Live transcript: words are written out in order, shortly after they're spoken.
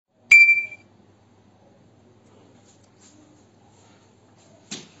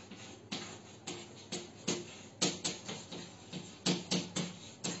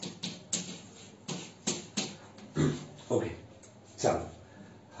Okay, ચાલો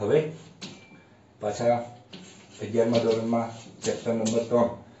હવે પાછા 11મા ધોરણમાં ચેપ્ટર નંબર 3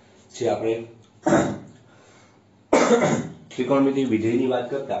 જે આપણે ત્રિકોણમિતિ વિધેયની વાત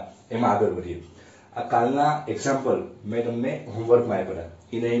કરતા એમાં આગળ વધીએ. આ કાલના એક્ઝામ્પલ મેં તમને હોમવર્કમાં આપ્યા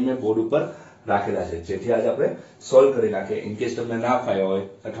એને મેં બોર્ડ ઉપર રાખેલા છે, જેથી આજે આપણે સોલ્વ કરી નાખીએ. ઇન કેસ તમને ના ફાવ્યો હોય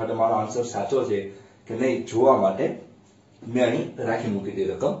અથવા તમારો આન્સર સાચો છે કે નહીં જોવા માટે મેં અહીં રાખી મૂકી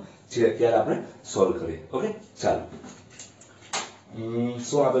દીધી રકમ, જે અત્યારે આપણે સોલ્વ કરીએ. ઓકે, ચાલો.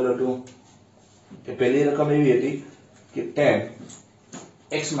 શું આપેલું હતું કે પહેલી રકમ એવી હતી કે tan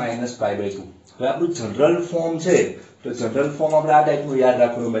x - π/2. હવે આપણું જનરલ ફોર્મ છે, તો જનરલ ફોર્મ આપણે આ ટાઈપનું યાદ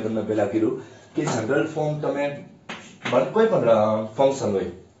રાખવાનું. મેં તમને પહેલા કીધું કે જનરલ ફોર્મ તમે કોઈ પણ ફંક્શન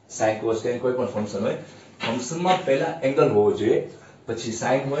હોય, sin cos tan કોઈ પણ ફંક્શન હોય, ફંક્શનમાં પહેલા એંગલ હોવો જોઈએ, પછી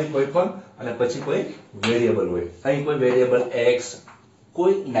sin હોય કોઈ પણ, અને પછી કોઈ વેરિયેબલ હોય. અહીં કોઈ વેરિયેબલ x,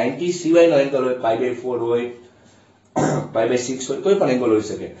 કોઈ 90 સિવાયનો એંગલ હોય, π/4 હોય, π/6 હોય, કોઈ પણ એંગલ હોઈ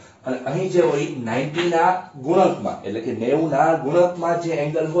શકે. અને અહીં જે હોય 90 ના ગુણકમાં, એટલે કે 90 ના ગુણકમાં જે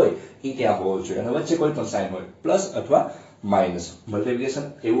એંગલ હોય એ ત્યાં હોવો જોઈએ, અને વચ્ચે કોઈ પણ સાઇન હોય, પ્લસ અથવા માઇનસ. મલ્ટીપ્લિકેશન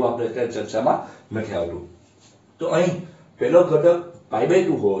એવું આપણે અત્યારે ચર્ચામાં નથી આવતું. તો અહીં પહેલો ઘટક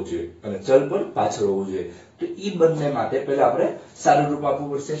π/2 હોવો જોઈએ અને ચલ પર પાછળ હોવું જોઈએ. તો ઈ બંને માટે પહેલા આપણે સારું રૂપ આપવું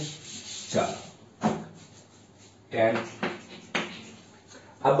પડશે. ચાલો, tan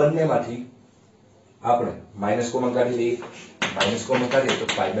આ બંનેમાંથી આપણે માઇનસ કોમન કાઢી લઈએ. માઇનસ કોમન કાઢીએ તો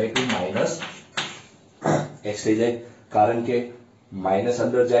π/2 માઇનસ x થઈ જાય, કારણ કે માઇનસ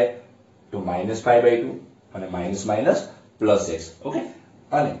અંદર જાય તો માઇનસ π/2 અને minus minus plus x. Okay,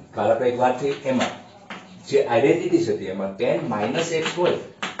 અને કાલ આપણે એક વાત થઈ એમાં જે આઈડેન્ટિટીઝ હતી એમાં tan - x હોય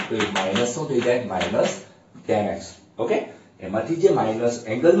તો એ માઇનસ શું થઈ જાય, માઇનસ tan x. ઓકે, એમાંથી જે માઇનસ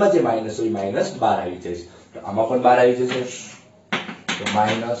એંગલમાં જે માઇનસ હોય માઇનસ બહાર આવી જાય, તો આમાં પણ બહાર આવી જશે, તો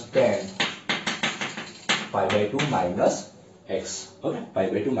minus tan π/2 minus x. Okay,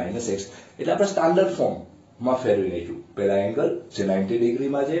 π/2 minus x એટલે આપણે સ્ટાન્ડર્ડ ફોર્મ માં ફેરવી નાખ્યું. પહેલા એંગલ જે 90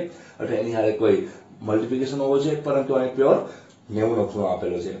 ડિગ્રીમાં છે એટલે એની હારે કોઈ મલ્ટીપ્લિકેશન હોવો જોઈએ, પરંતુ અહીં પ્યોર 90 નો ખૂણો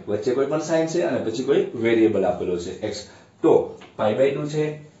આપેલો છે, વચ્ચે કોઈ પણ સાઇન છે અને પછી કોઈ વેરિયેબલ આપેલો છે x. તો π/2 છે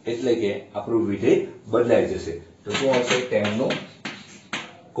એટલે કે આપણું વિધેય બદલાઈ જશે. તો શું આવશે, tan નું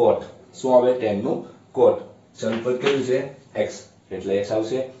cot. શું આવે, tan નું cot. ચલ પર કેવું છે, x, એટલે x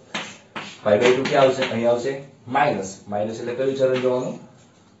આવશે. π/2 ક્યાં આવશે, અહીં આવશે માઇનસ. માઇનસ એટલે કયું ચરણ જોવાનું,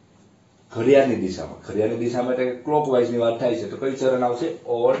 ઘડિયાળની દિશામાં. ઘડિયાળની દિશામાં એટલે ક્લોકવાઇઝ ની વાત થાય છે, તો કયું ચરણ આવશે,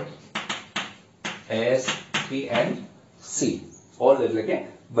 odd, s, p and c. Odd એટલે કે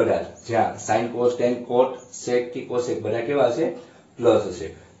બધા, જ્યાં sin cos tan cot sec કે cosec બધા કેવા હશે, પ્લસ હશે.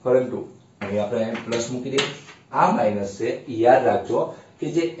 પરંતુ અહીં આપણે પ્લસ મૂકી દઈએ. આ માઇનસ છે, યાદ રાખજો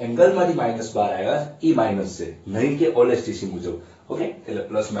કે જે એંગલમાંથી માઇનસ બહાર આવ્યા એ માઇનસ છે, નહીં કે ઓલેસ્ટીસી મુજબ. ઓકે, એટલે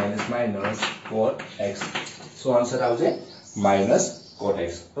plus minus minus cot x. શું આન્સર આવશે, minus cot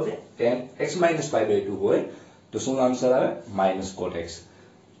x. Okay, tan x - π/2 હોય તો શું આન્સર આવે, minus cot x.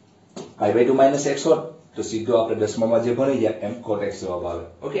 π/2 minus x હોત તો સીધો આપણે 10માં જે ભણી ગયા એમ cot x જવાબ આવે.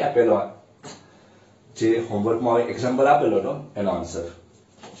 ઓકે, આ પહેલો જે હોમવર્કમાં એક્ઝામ્પલ આપેલો હતો એનો આન્સર.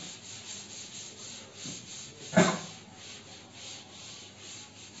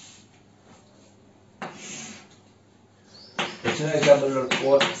 Example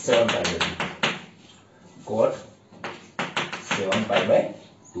cot 7π/2. cot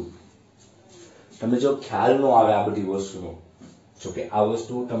 7π/2. તમે જો ખ્યાલ નો આવે આ બધી વસ્તુનો, જો કે આ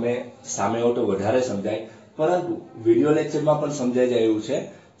વસ્તુ તમે સામે હો તો વધારે સમજાય, પરંતુ વિડિયો લેક્ચરમાં પણ સમજાઈ જાય એવું છે.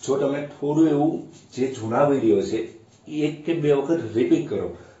 જો તમે થોડું એવું જે જૂના વિડિયો છે એ 1 કે 2 વખત રિપીટ કરો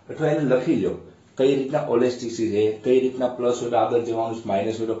અથવા એને લખી લો, કઈ રીતના ઓલેસ્ટીસી છે, કઈ રીતના પ્લસ હોય તો આગળ જવાનું,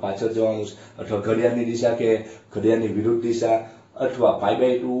 માઇનસ હોય તો પાછળ જવાનું, અથવા ઘડિયાળની દિશા કે ઘડિયાળની વિરુદ્ધ દિશા, અથવા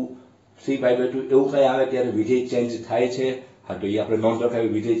π/2 3π/2 એવું કઈ આવે ત્યારે વિધેય ચેન્જ થાય છે. હા, તો એ આપણે નોંધ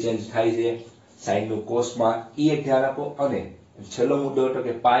રખાવી, વિધેય ચેન્જ થાય છે સાઇન નું કોસમાં, એ એક ધ્યાન આપો. અને છેલ્લો મુદ્દો હતો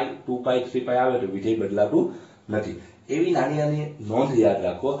કે π 2π 3π આવે તો વિધેય બદલાતું નથી. એવી નાની નાની નોંધ યાદ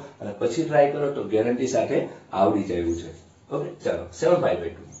રાખો અને પછી ટ્રાય કરો તો ગેરંટી સાથે આવડી જાય એવું છે. ઓકે, ચાલો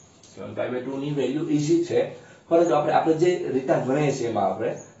 7π/2. 7π/2 ની વેલ્યુ ઈઝી છે, પરંતુ આપણે જે રીતના ગણીએ છીએ એમાં આપણે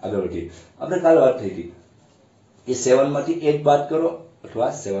આગળ વધીએ. આપણે કાલ વાત થઈ હતી કે 7 માંથી 1 બાદ કરો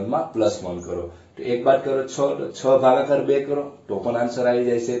અથવા 7 માં +1 કરો. તો 1 બાદ કરો 6, તો 6 ભાગાકાર 2 કરો તો પણ આન્સર આવી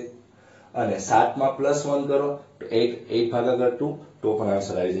જાય છે. અને 7 માં +1 કરો તો 8 ભાગાકાર 2 તો પણ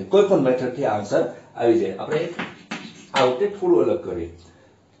આન્સર આવી જાય. કોઈ પણ મેથડ થી આન્સર આવી જાય. આપણે આ વખતે થોડું અલગ કરીએ.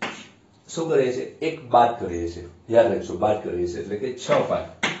 શું કરીએ છીએ, એક બાદ કરીએ છીએ. યાદ રાખજો, બાદ કરીએ છીએ એટલે કે 6π.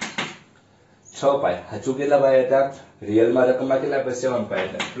 6π હજુ કેટલા પાય હતા, રિયલમાં રકમમાં કેટલા પાય, 7π,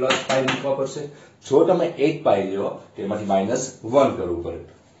 એટલે પ્લસ π મૂકવા પડશે. જો તમે 8π લ્યો તો એમાંથી -1 કરવું પડે.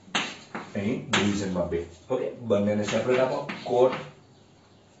 અહીં ડિવિઝનમાં 2. ઓકે, બંનેને સેપરેટ આપો. કોટ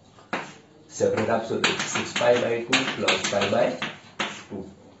સેપરેટ આપશો તો 6π/2 + π/2.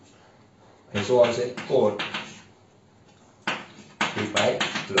 અહીં શું આવશે? કોટ 3π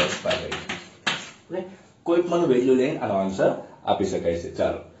 + π/2. ઓકે, કોઈ પણ વેલ્યુ લઈને આનો આન્સર આપી શકાય છે.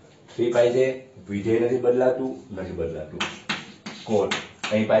 ચાલો, 3π છે, વિધેય નથી બદલાતું. કોટ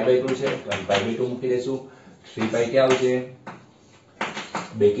અહીં π/2 છે, તો અહીં π/2 મૂકી દેશું. 3π ક્યાં આવશે?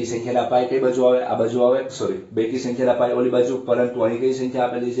 બેકી સંખ્યાના પાઈ કઈ બાજુ આવે? આ બાજુ આવે. સોરી, બેકી સંખ્યાના પાઈ ઓલી બાજુ, પરંતુ અહીં કઈ સંખ્યા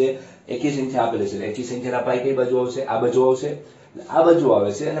આપેલી છે? એકી સંખ્યા આપેલી છે. એકી સંખ્યાના પાઈ કઈ બાજુ આવશે? આ બાજુ આવશે. આ બાજુ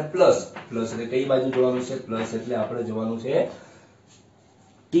આવે છે. અને પ્લસ એટલે કઈ બાજુ જવાનું છે? પ્લસ એટલે આપણે જવાનું છે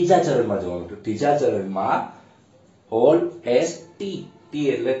ત્રીજા ચરણમાં જવાનું છે. ત્રીજા ચરણમાં ઓલ એસ ટી, ટી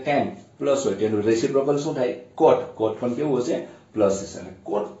એટલે 10 પ્લસ હોય તેનું રેસિપ્રોકલ શું થાય? કોટ. કોટ પણ કેવું હશે? પ્લસ હશે. અને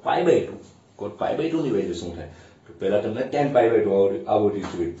કોટ π/2, કોટ π/2 ની વેલ્યુ શું થાય? તો પહેલા તમને 10π/2 આવડવી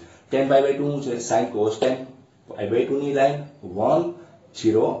જોઈએ. 10π/2 શું છે? sin cos 10 π/2 ની લાઈન 1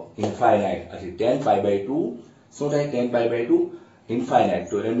 0 ઇન્ફાઇનાઇટ. આથી 10π/2 શું થાય? 10π/2 ઇન્ફાઇનાઇટ.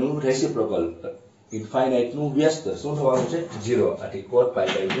 તો એનું રેસિપ્રોકલ ઇન્ફાઇનાઇટ નું વ્યસ્ત શું થવાનું છે? 0. આથી cot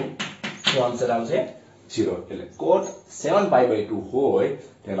π/2 શું આન્સર આવશે? 0. એટલે cot 7π/2 હોય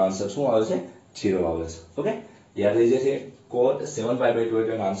તેનો આન્સર શું આવે છે? 0 આવે છે. ઓકે, યાદ રહી જશે. cot 7π/2 હોય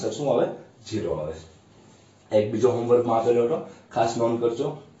તેનો આન્સર શું આવે? 0 આવે છે. એક બીજો હોમવર્કમાં આપેલો હતો, ખાસ નોંધ કરજો.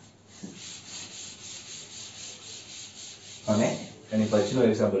 અને એની પછીનો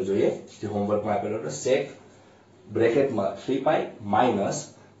એક્ઝામ્પલ જોઈએ જે હોમવર્કમાં આપેલો હતો. sec બ્રેકેટમાં 3π -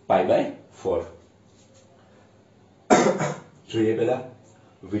 π/4. જોઈએ પહેલા,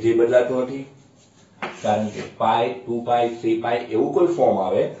 વિધેય બદલાતું નથી, કારણ કે π, 2π, 3π એવું કોઈ ફોર્મ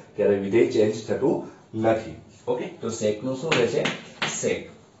આવે ત્યારે વિધેય ચેન્જ થતું નથી. ઓકે, તો sec નું શું રહેશે? sec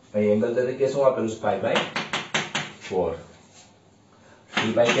અહીં એંગલ તરીકે શું આપેલું છે? π/4.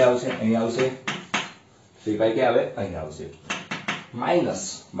 3π ક્યાં આવશે? અહીં આવશે. 3π ક્યાં આવે? અહીં આવશે.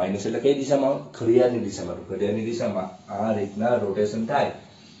 માઇનસ એટલે કઈ દિશામાં? ઘડિયાળની દિશામાં. તો ઘડિયાળની દિશામાં આ રીતના રોટેશન થાય.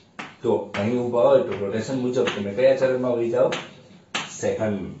 તો અહીં ઊભા હોય તો રોટેશન મુજબ તમે કયા ચરણમાં વહી જાઓ?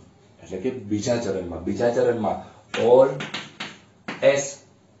 સેકન્ડ એટલે કે બીજા ચરણમાં. બીજા ચરણમાં ઓલ એસ,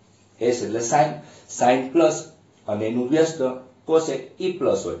 એસ એટલે સાઇન પ્લસ અને એનું વ્યસ્ત કોસેક ઈ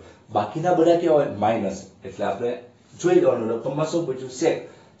પ્લસ હોય. બાકીના બધા કેવા હોય? માઇનસ. એટલે આપણે જોઈ લેવાનું રકમમાં શું પૂછ્યું? સેક.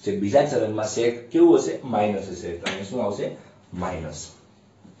 જે બીજા ચરણમાં સેક કેવું હશે? માઇનસ હશે. એટલે અહીં શું આવશે? માઇનસ.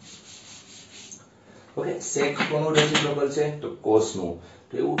 ઓકે, સેક કોનું રેસિપ્રોકલ છે? તો કોસ નું.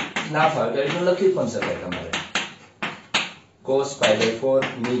 તો એવું ના ફાવે તો એટલું લખી પણ શકાય તમારે. cos π/4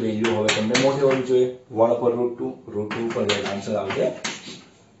 ની વેલ્યુ હવે તમને મોટી હોવી જોઈએ. 1/√2. √2 પર આન્સર આવશે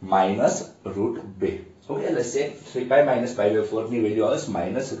 -√2. ઓકે, એટલે sec 3π - π/4 ની વેલ્યુ આવે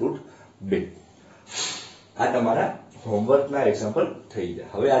 -√2. આ તમારા હોમવર્કના એક્ઝામ્પલ થઈ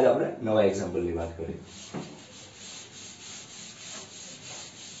ગયા. હવે આજે આપણે નવા એક્ઝામ્પલની વાત કરીએ.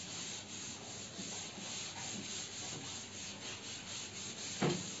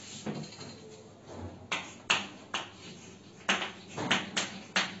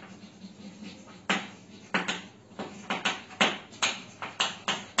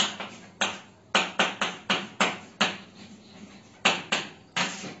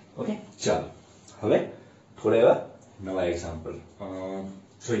 ઓકે, ચાલો હવે થોડા એવા નવા એક્ઝામ્પલ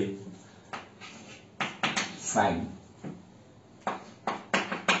જોઈએ. sin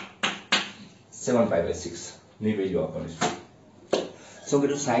 7π/6 ની વેલ્યુ આપવાની છે. શું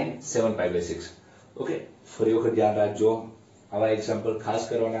કીધું? sin 7π/6. ઓકે, ફરી વખત ધ્યાન રાખજો. આવા એક્ઝામ્પલ ખાસ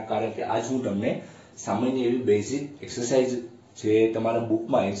કરવાના, કારણ કે આજ હું તમને સામાન્ય એવી બેઝિક એક્સરસાઇઝ જે તમારા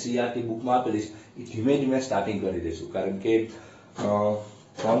બુકમાં એનસીઈઆરટી બુકમાં આપેલી છે એ ધીમે ધીમે સ્ટાર્ટિંગ કરી દઈશું. કારણ કે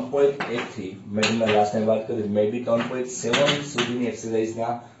 3.8 થી મેં તમને લાસ્ટ ટાઈમ વાત કરી, મે બી 3.7 સુધીની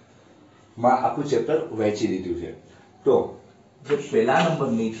એક્સરસાઇઝના માં આખું ચેપ્ટર વહેંચી દીધું છે. તો જે પહેલા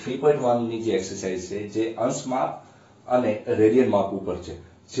નંબરની 3.1 ની જે એક્સરસાઇઝ છે, જે અંશ માપ અને રેડિયન માપ ઉપર છે,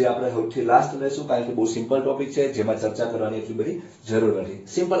 જે આપણે સૌથી લાસ્ટ લેશું, કારણ કે બહુ સિમ્પલ ટોપિક છે, જેમાં ચર્ચા કરવાની એટલી બધી જરૂર નથી.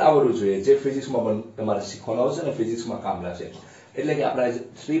 સિમ્પલ આવડવું જોઈએ, જે ફિઝિક્સમાં પણ તમારે શીખવાનું આવશે ને ફિઝિક્સમાં કામ લાગશે. એટલે કે આપણે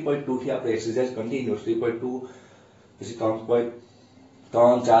 3.2 થી આપણે એક્સરસાઇઝ કન્ટિન્યુ 3.2 પછી 3.3,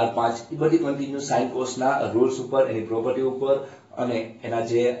 4, 5 એ બધી કન્ટિન્યુ સાઇન કોસ ના રૂલ્સ ઉપર, એની પ્રોપર્ટી ઉપર અને એના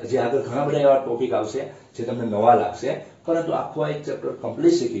જે આગળ ઘણા બધા એવા ટોપિક આવશે જે તમને નવા લાગશે. પરંતુ આખું એક ચેપ્ટર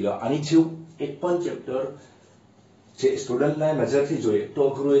કમ્પ્લીટ શીખી લો. આની જેવું એક પણ ચેપ્ટર જે સ્ટુડન્ટના નજરથી જોઈએ તો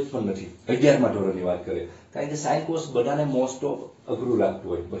અઘરું એક પણ નથી. 11મા ધોરણની વાત કરીએ, કારણ કે સાઇન કોસ બધાને મોસ્ટ ઓફ અઘરું લાગતું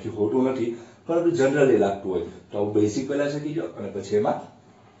હોય, પછી હોતું નથી, પરંતુ જનરલી લાગતું હોય. તો બેઝિક પહેલા શીખી લો અને પછી એમાં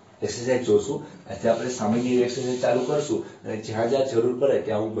એક્સરસાઇઝ જોશું. આજે આપણે સામાન્ય એક્સરસાઇઝ ચાલુ કરશું અને જ્યાં જ્યાં જરૂર પડે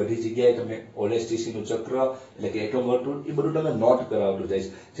ત્યાં હું બધી જગ્યાએ તમને ઓલેસ્ટીસી નું ચક્ર એટલે કે એકમ વર્તુળ એ બધું તમે નોટ કરાવતું જઈશ,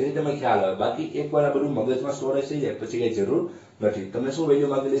 જેથી તમે ખ્યાલ આવે. બાકી એકવાર આ બધું મગજમાં સ્ટોરેજ થઈ જાય પછી કઈ જરૂર નથી. તમને શું વેલ્યુ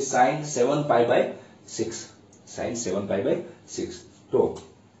માંગેલી? sin 7π/6. sin 7π/6. તો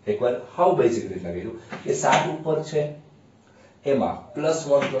એકવાર હાઉ બેઝિક રીતના કર્યું કે 7 ઉપર છે એમાં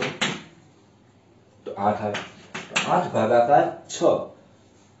 +1 કરો તો 8 આવે. તો 8 ભાગાકાર 6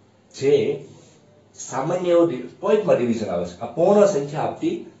 જે સામાન્ય પોઈન્ટમાં ડિવિઝન આવે છે. આ પૂર્ણ સંખ્યા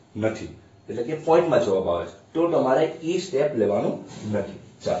આપતી નથી એટલે કે પોઈન્ટમાં જવાબ આવે છે. તો તમારે ઈ સ્ટેપ લેવાનું નથી.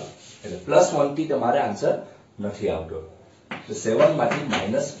 ચાલો એટલે +1 થી તમારે આન્સર નથી આવતો. તો 7 માંથી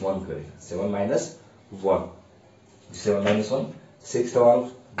 -1 કરી 7 - 1 7 - 1 6 થવાનું.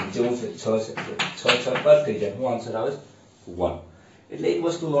 જેવું છે 6 છે 6 6 પર થઈ જાય. શું આન્સર આવે? 1. એટલે એક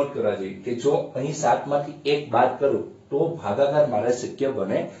વસ્તુ નોટ કરવા જોઈએ કે જો અહીં 7 માંથી 1 બાદ કરું તો ભાગાકાર મારે શક્ય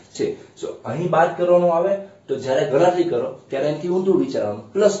બને છે. જો અહીં બાદ કરવાનો આવે તો જ્યારે ગણતરી કરો ત્યારે એનાથી ઊંધું વિચારવાનું,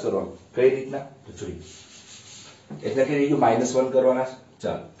 પ્લસ કરવાનું. કઈ રીતના? તો જોઈએ. એટલે કે -1 કરવાના.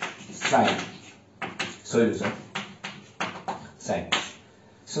 ચાલો sin સોલ્યુશન sin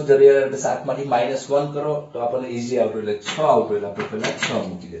શું જરૂરિયાત? 7 માંથી -1 કરો તો આપણને ઈઝી આવતું એટલે 6 આવતું એટલે આપણે પહેલા 6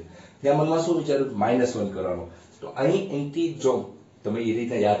 મૂકી દે. ત્યાં મનમાં શું વિચાર્યું? -1 કરવાનું. તો અહીં એનથી જો તમે એ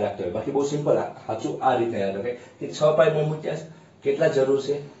રીતે યાદ રાખતા હોય, બાકી બહુ સિમ્પલ. સાચું આ રીતે યાદ રાખે કે 6π મૂક્યા છે, કેટલા જરૂર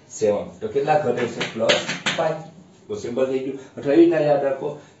છે? 7. તો કેટલા ઘટે છે? +5. તો સિમ્પલ થઈ ગયું. એટલે એવી રીતના યાદ રાખો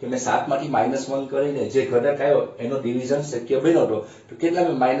કે મેં 7 માંથી -1 કરીને જે ઘટક આવ્યો એનો ડિવિઝન શક્ય બન્યો હતો. તો કેટલા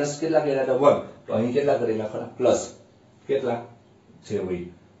મેં માઇનસ કેટલા કર્યા હતા? 1. તો અહીં કેટલા કરી નાખવાના? પ્લસ કેટલા છે? ભાઈ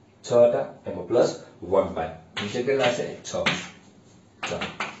 6 હતા એમાં +1π. નીચે કેટલા છે? 6. ચાલો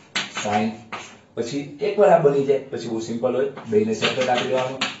sin પછી એકવાર આ બની જાય પછી બહુ સિમ્પલ હોય, બેને સેપરેટ આપી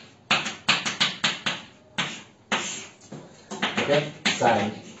દેવાનું. Okay sin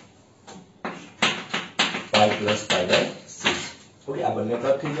π + π/6. ઓકે આ બંને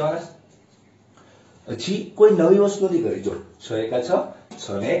કટ થઈ જવાના. પછી કોઈ નવી વસ્તુ નથી કરી. જો 6 × 6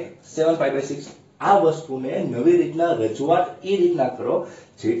 6 ને 7π/6. આ વસ્તુને નવી રીતના રજૂઆત એ રીતના કરો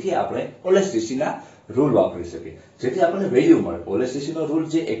જેથી આપણે ઓલેસ્ટીસીના રૂલ વાપરી શકીએ, જેથી આપણને વેલ્યુ મળે. ઓલેસ્ટીસીનો રૂલ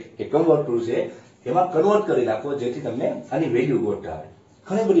જે એકમ વર્તુળ છે એમાં કન્વર્ટ કરી નાખો જેથી તમને આની વેલ્યુ ગોતતા આવે.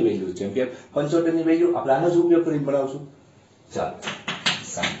 ઘણી બધી વેલ્યુ છે, જેમ કે 75 ની વેલ્યુ આપણે આનો જ ઉપયોગ કરીને બનાવશું. ચાલો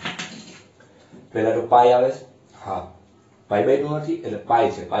sin પહેલા તો પાઈ આવે છે. હા π/2 નથી એટલે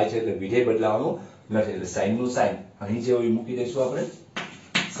પાઈ છે. પાઈ છે એટલે વિધેય બદલાવાનું નથી એટલે sin નું sin અહીં જે હોય મૂકી દઈશું આપણે.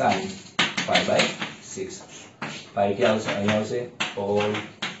 sin π/6. પાઈ ક્યાં આવશે? અહીં આવશે. all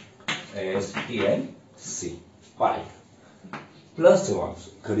s t n c pi plus જવાનું છે.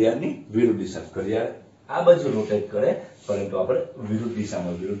 ઘડિયાળની વિરુદ્ધ દિશા. ઘડિયાળ આ બાજુ રોટેટ કરે પરંતુ આપણે વિરુદ્ધ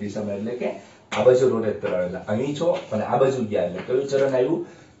દિશામાં એટલે કે આ બાજુ રોટેટ કરાવે. એટલે અહીં છો અને આ બાજુ ગયા એટલે કયું ચરણ આવ્યું?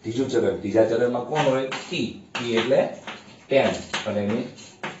 ત્રીજું ચરણ. ત્રીજા ચરણમાં કોણ હોય? t. t એટલે tan અને એની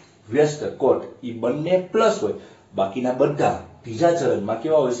વ્યસ્ત કોટ એ બંને પ્લસ હોય. બાકીના બધા ત્રીજા ચરણમાં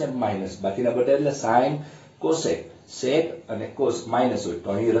કેવા હોય છે? માઇનસ. બાકીના બધા એટલે sin cosec sec અને cos માઇનસ હોય. તો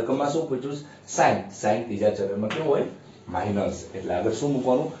અહીં રકમમાં શું પૂછ્યું? sin. sin ત્રીજા ચરણમાં કેવું હોય? માઇનસ. એટલે આગળ શું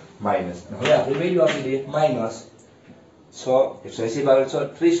મૂકવાનું? માઇનસ. હવે આપણે વેલ્યુ આપી દઈએ -6 180 / 6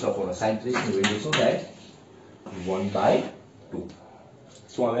 30 નો ખૂણો. sin 30 ની વેલ્યુ શું થાય? 1/2.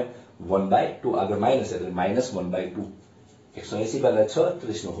 શું આવે? 1/2. આગળ માઇનસ એટલે -1/2. 180 / 6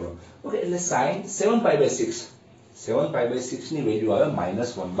 30 નો ખૂણો. ઓકે એટલે sin 7π/6 7π/6 ની વેલ્યુ આવે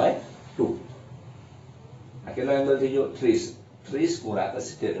 -1/2. આ કેટલો એંગલ થઈ ગયો? 30 30 ગુણાકાર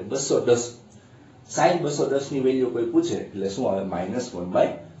 70 210. sin 210 ની વેલ્યુ કોઈ પૂછે એટલે શું આવે?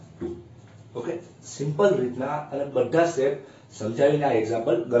 -1/2. ઓકે સિમ્પલ રીતના અને બધા સ્ટેપ સમજાવીને આ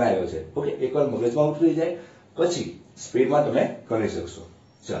એક્ઝામ્પલ ગણાયો છે. ઓકે એકવાર મગજમાં ઉતરી જાય પછી સ્પીડમાં તમે કરી શકશો.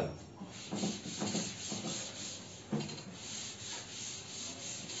 ચાલો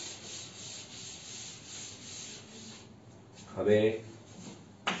હવે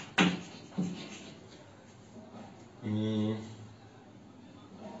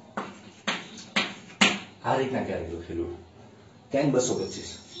આ રીતના ક્યારે લખેલું? tan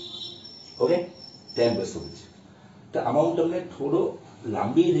 225. Okay tan 225. તો આમાં હું તમને થોડો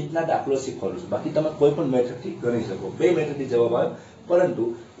લાંબી રીતના દાખલો શીખવાડું છું. બાકી તમે કોઈ પણ મેથડથી ગણી શકો. બે મેથડથી જવાબ આવે પરંતુ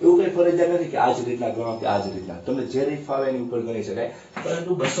એવું કઈ ફરજિયાત નથી કે આ જ રીતના ગણો કે આ જ રીતના. તમને જે રીત ફાવે એની ઉપર ગણી શકાય.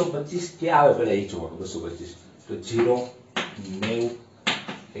 પરંતુ 225 ક્યાં આવે પહેલા એ જોવાનું. 225 તો 0 90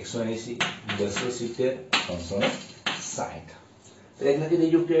 180 270 360. તો એક નક્કી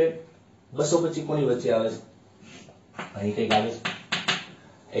થઈ ગયું કે 225 કોની વચ્ચે આવે છે? અહીં કઈક આવે છે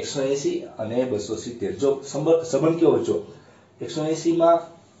 180 અને 270. જો સંબંધ કેવો જો 180 માં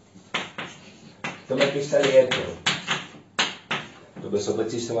તમે 45 એડ કરો તો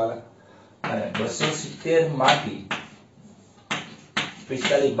 225 થવાના અને 270 માંથી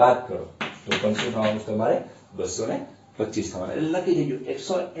 45 બાદ કરો તો પણ શું થવાનું તમારે 225 થવાના એટલે નક્કી થઈ ગયું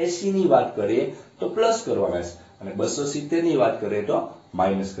 180 ની વાત કરીએ તો પ્લસ કરવાના છે અને 270 ની વાત કરીએ તો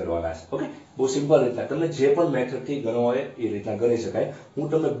માઈનસ કરવાના છે ઓકે બહુ સિમ્પલ રીતના તમે જે પણ મેથડ થી ગણો હોય એ રીતના ગણી શકાય હું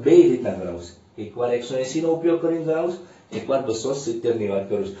તમને બે રીતના ગણાવું છું એકવાર 180 નો ઉપયોગ કરીને ગણાવું છું એકવાર 270 ની વાત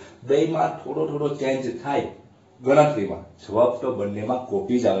કરું છું બેમાં થોડો ચેન્જ થાય ગણતરીમાં જવાબ તો બંનેમાં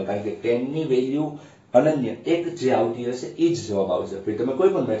કોપી જ આવે કારણ કે 10 ની વેલ્યુ અનન્ય એક જે આવતી હશે એ જ જવાબ આવશે પછી તમે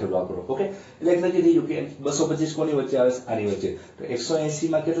કોઈ પણ મેથડ વાપરો ઓકે એટલે નક્કી થઈ ગયું કે 225 કોની વચ્ચે આવે છે આની વચ્ચે તો 180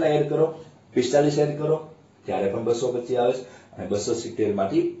 માં કેટલા એડ કરો 45 એડ કરો ત્યારે પણ 225 આવે છે અને 270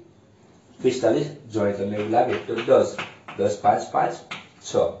 માંથી 45 જોઈ તમને એવું લાગે તો 10 10 5 5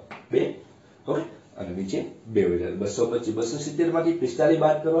 6 2 ઓકે અને નીચે 2 હોય 225 270 માંથી 45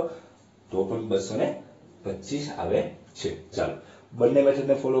 બાદ કરો તો પણ 225 આવે છે ચાલો બંને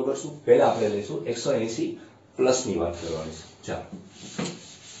મેથડને ફોલો કરશું પહેલા આપણે લઈશું 180 પ્લસ ની વાત કરવાની છે ચાલો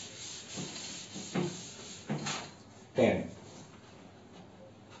 10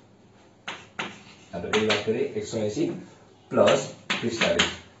 આપણે એ વાત કરીએ 180 પ્લસ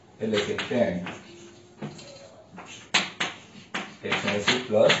 45 એટલે કે 10 180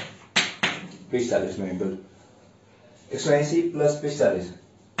 પ્લસ 45 નો એંગલ 180 પ્લસ 45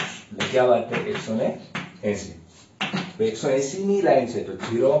 એટલે क्या बात है 180 तो 180 ની લાઈન છે તો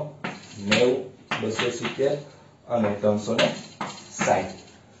 0 90 270 અને 360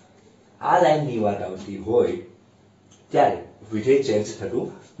 આ લાઈન ની વાત આવતી હોય ત્યારે વિધેય ચેન્જ થતું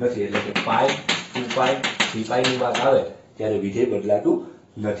નથી એટલે કે પાઈ 2 પાઈ 3 પાઈ ની વાત આવે ત્યારે વિધેય બદલાતું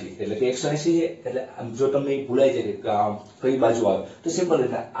નથી એટલે કે 180 છે એટલે જો તમને ભૂલાઈ જાય કે કઈ બાજુ આવે તો સિમ્પલ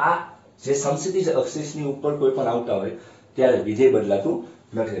એટલે આ જે સમક્ષિતિજ અક્ષિસ ની ઉપર કોઈ પણ આવતા હોય ત્યારે વિધેય બદલાતું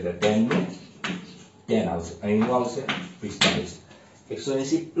નથી એટલે 10 નું 10 આવશે અહીંનું આવશે 45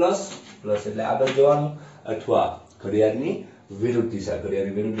 180 પ્લસ પ્લસ એટલે આગળ જવાનું અથવા ઘડિયાળની વિરુદ્ધ દિશા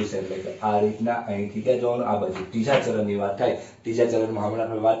એટલે કે આ રીતના અહીંથી ક્યાં જવાનું આ બાજુ ત્રીજા ચરણની વાત થાય ત્રીજા ચરણમાં હમણાં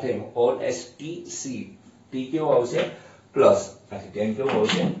આપણે વાત થઈ all S T C T કેવો આવશે પ્લસ આથી 10 કેવો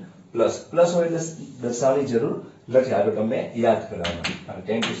આવશે પ્લસ પ્લસ હોય એટલે દર્શાવવાની જરૂર નથી આ તો તમને યાદ કરાવવાનું અને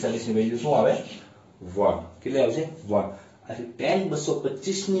 10 45 ની વેલ્યુ શું આવે 1 કેટલી આવશે 1 આથી 10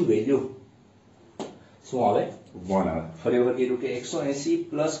 225 ની વેલ્યુ શું આવે 1 આવે ફરી વખત કીધું કે 180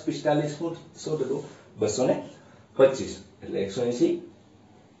 પ્લસ 45 શું થતું 225 એટલે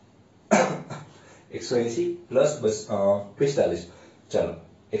 180 પ્લસ 45 ચાલો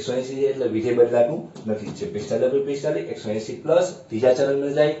 180 છે એટલે વિધેય બદલાતું નથી છે 45 180 પ્લસ ત્રીજા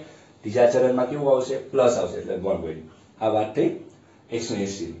ચરણમાં જાય ત્રીજા ચરણમાં કેવું આવશે પ્લસ આવશે એટલે 1 વેલ્યુ આ વાત થઈ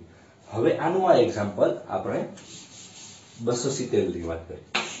 180 ની હવે આનું આ એક્ઝામ્પલ આપણે 270 ની વાત કરીએ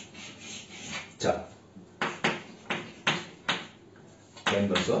ચાલો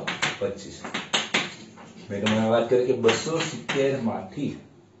 225 મેં તમને વાત કરી કે 270 માંથી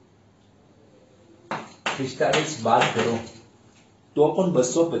 45 બાદ કરો તો પણ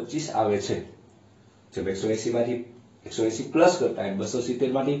 225 આવે છે જબ 180 માંથી 180 પ્લસ કરતા है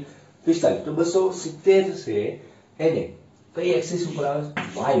 270 માંથી 45 तो 270 છે એને કઈ એક્સિસ ઉપર આવે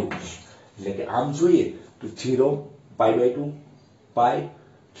y ઉપર એટલે કે આમ જોઈએ તો 0 π/2 પાઈ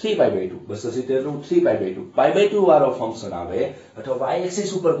 3π/2 270 નું 3π/2 π/2 વાળો ફંક્શન આવે અથવા y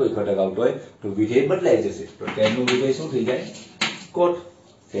એક્સિસ ઉપર કોઈ ઘટક આવતો હોય તો વિધેય બદલાઈ જશે તો 10 નું વિધેય શું થઈ જાય cot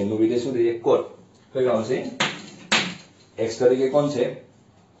 10 નું વિધેય શું થઈ જાય cot કઈ આવશે x તરીકે કોણ છે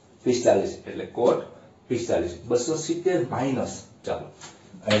 45 એટલે cot 45 270 માઈનસ ચાલો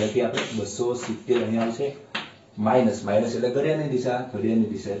એટલે કે આપણે 270 અહીંયા આવશે માઈનસ માઈનસ એટલે ઘડિયાળની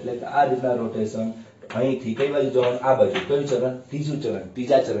દિશા એટલે કે આ રીતના રોટેશન અહીંથી કઈ બાજુ જવાનું આ બાજુ કયું ચરણ ત્રીજું ચરણ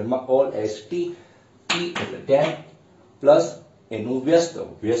ત્રીજા ચરણમાં ઓલ એસ ટી ટી એટલે 10 પ્લસ એનું વ્યસ્ત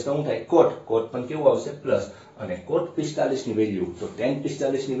શું થાય કોટ પણ કેવું આવશે પ્લસ અને કોટ 45 ની વેલ્યુ તો 10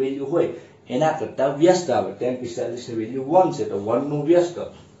 45 ની વેલ્યુ હોય એના કરતા વ્યસ્ત આવે 10 45 ની વેલ્યુ 1 છે તો 1 નું વ્યસ્ત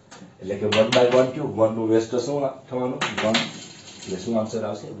એટલે કે 1/1 ક્યુ 1 નું વ્યસ્ત શું થવાનું 1 એટલે શું આન્સર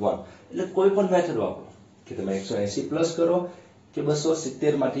આવશે 1 એટલે કોઈ પણ મેથડ વાપરો કે તમે 180 પ્લસ કરો કે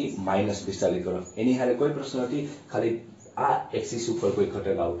 270 માંથી માઈનસ 45 કરો એની હારે કોઈ પ્રશ્ન નથી ખાલી આ એક્સિસ ઉપર કોઈ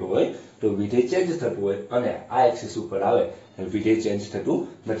ઘટક આવતો હોય તો વિધેય ચેન્જ થતું હોય અને આ એક્સિસ ઉપર આવે વિધેય ચેન્જ થતું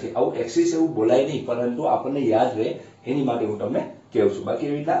નથી આવું એક્સિસ એવું બોલાય નહીં પરંતુ આપણને યાદ રહે એની માટે હું તમને કહું છું બાકી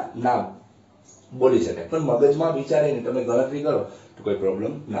એવી રીતના ના બોલી શકાય પણ મગજમાં વિચારીને તમે ગણતરી કરો તો કોઈ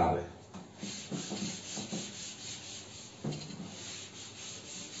પ્રોબ્લેમ ના આવે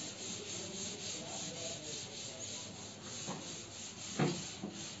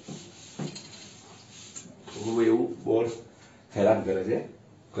એવું બોલ હેરાન કરે છે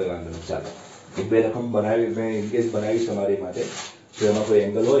કોઈ વાંધો નહીં ચાલો એક બે રકમ બનાવી મેં ઇન્કેસ બનાવી તમારી માટે જો એમાં કોઈ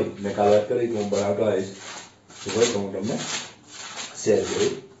એંગલ હોય મેં કાલ વાત કરી હું બનાવતો આવીશ તો હોય તો હું તમને શેર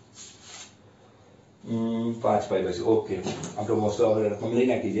કરું 5π/6 ઓકે આપણે મોસ્ટ આપણે રકમ લઈ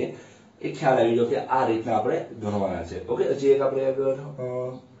નાખી છે એક ખ્યાલ આવી ગયો કે આ રીતના આપણે ગણવાના છે ઓકે હજી એક આપણે આગળ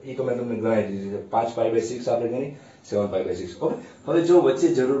એ તો મેં તમને ગણાવી દીધી છે 5π/6 આપણે ગણી 7π/6 ઓકે હવે જો વચ્ચે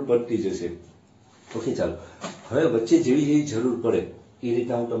જરૂર પડતી જશે ઓકે ચાલો હવે વચ્ચે જેવી જરૂર પડે એ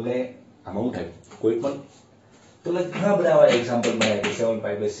રીતના હું તમને આમાં હું થાય કોઈ પણ તમે ઘણા બધા આવા એક્ઝામ્પલ બનાવી કે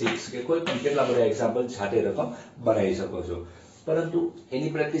 7π/6 કે કોઈ પણ કેટલા બધા એક્ઝામ્પલ જાતે રકમ બનાવી શકો છો પરંતુ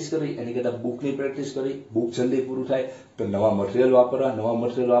એની પ્રેક્ટિસ કરી એની કરતા બુકની પ્રેક્ટિસ કરી બુક જલ્દી પૂરું થાય તો નવા મટીરિયલ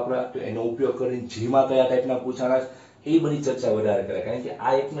વાપરવા તો એનો ઉપયોગ કરીને જીમાં કયા ટાઈપના પૂછાણા એ બધી ચર્ચા વધારે કરે કારણ કે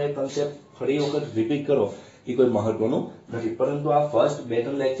આ એકનો એક કન્સેપ્ટ ફરી વખત રિપીટ કરો એ કોઈ મહત્વનું નથી પરંતુ આ ફર્સ્ટ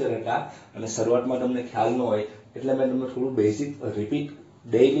 2-3 લેક્ચર હતા અને શરૂઆતમાં તમને ખ્યાલ ન હોય એટલે મેં તમને થોડું બેઝિક રિપીટ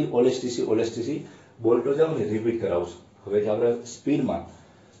ડેઈલી ઓલેસ્ટીસી બોલતો જાઉં ને રિપીટ કરાવશું હવે આપણે સ્પીડમાં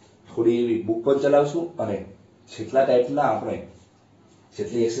થોડી એવી બુક પણ ચલાવશું અને જેટલા ટાઈપના આપણે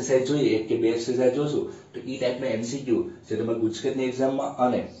જેટલી એક્સરસાઇઝ જોઈએ એક કે બે એક્સરસાઇઝ જોશું તો એ ટાઈપના એમસીક્યુ જે તમે ગુજરાતની એક્ઝામમાં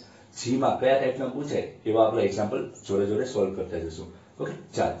અને જીમાં કયા ટાઈપના પૂછાય એવા આપણે એક્ઝામ્પલ જોડે જોડે સોલ્વ કરતા જશું ઓકે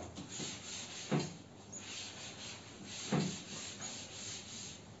ચાલો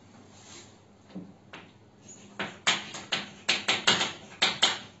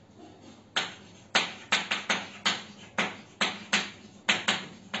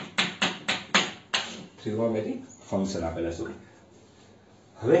ટ્રિગોનોમેટ્રિક ફંક્શન આપેલા છે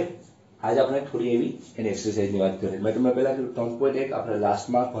હવે આજે આપણે થોડી એવી એની એક્સરસાઇઝની વાત કરીએ મેં તમને પહેલા કીધું 3.1 આપણે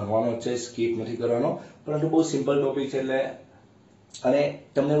લાસ્ટમાં ભણવાનો છે સ્કીપ નથી કરવાનો પરંતુ બહુ સિમ્પલ ટોપિક છે એટલે અને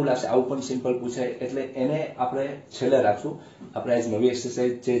તમને એવું લાગશે આવું પણ સિમ્પલ પૂછાય એટલે એને આપણે છેલ્લે રાખશું આપણે આજ નવી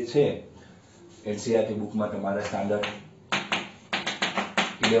એક્સરસાઇઝ જે છે એનસીઈઆરટી બુકમાં તમારા સ્ટાન્ડર્ડ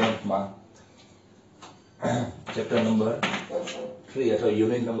 11માં ચેપ્ટર નંબર 3 અથવા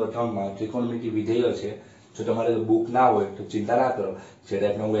યુનિટ નંબર 3 માં ત્રિકોણમિતિ વિધેયો છે જો તમારે બુક ના હોય તો ચિંતા ના કરો જે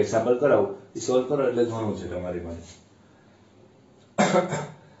ટાઈપનો હું એક્ઝામ્પલ કરાવું એ સોલ્વ કરો એટલે ઘણું છે તમારી માટે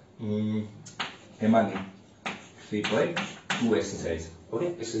એમાંની 3.2 એક્સરસાઇઝ ઓકે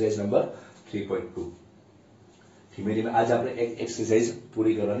એક્સરસાઇઝ નંબર 3.2 ધીમે ધીમે આજ આપણે એક એક્સરસાઇઝ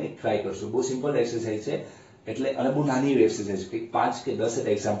પૂરી કરવાની ટ્રાય કરશું બહુ સિમ્પલ એક્સરસાઇઝ છે એટલે અને બહુ નાની એવી એક્સરસાઇઝ કે 5 કે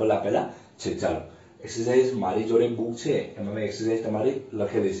 10 એક્ઝામ્પલ આપેલા છે ચાલો એક્સરસાઇઝ મારી જોડે બુક છે એમાં મેં એક્સરસાઇઝ તમારી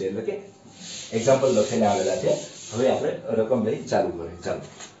લખેલી છે એટલે કે એક્ઝામ્પલ લખીને આવેલા છે હવે આપણે રકમ લઈ ચાલુ કરીએ ચાલો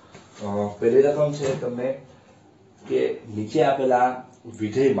પહેલી રકમ છે તમને કે નીચે આપેલા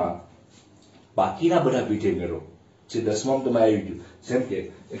વિધેયમાં બાકીના બધા વિધેય મેળવો જે 10માં તમે આવી ગયું જેમ કે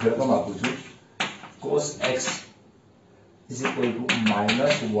એક રકમ આપું છું cos x is equal to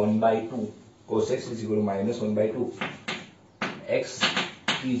 -1/2 cos x is equal to -1/2 x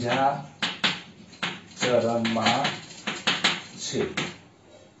ત્રીજા ચરણમાં છે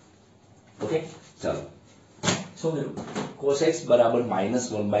ઓકે ચાલો શું કીધું cos x બરાબર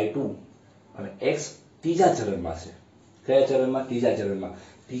 -1/2 અને x ત્રીજા ચરણમાં છે કયા ચરણમાં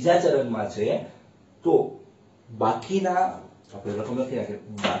ત્રીજા ચરણમાં છે તો બાકીના આપણે રકમ લખી નાખીએ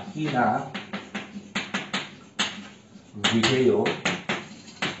બાકીના વિધેયો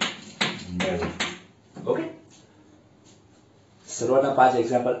મેળવો ઓકે શરૂઆતના 5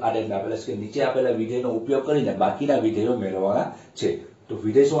 એક્ઝામ્પલ આ ટાઈપના આપેલા છે કે નીચે આપેલા વિધેયનો ઉપયોગ કરીને બાકીના વિધેયો મેળવવાના છે તો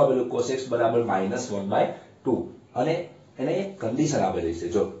વિધેય શું આપેલું cos x બરાબર -1/2 અને એને એક કન્ડિશન આપેલી છે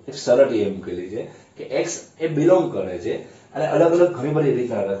જો એક શરત એ મૂકેલી છે કે x એ બિલોંગ કરે છે અને અલગ અલગ ઘણી બધી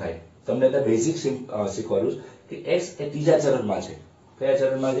રીતના લખાય તમને તો બેઝિક શીખવાડું કે x એ ત્રીજા ચરણમાં છે કયા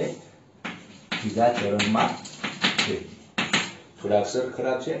ચરણમાં છે ત્રીજા ચરણમાં છે થોડા અક્ષર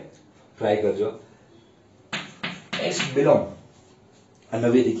ખરાબ છે ટ્રાય કરજો x બિલોંગ આ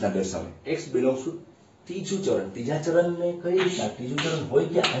નવી રીતના દર્શાવે x બિલોંગ્સ ટુ ત્રીજું ચરણ ત્રીજા ચરણને કઈ રીતના ત્રીજું ચરણ હોય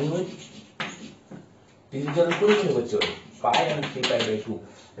કે અહીં હોય ત્રીજું ચરણ કોની વચ્ચે હોય પાઈ અને 3π/2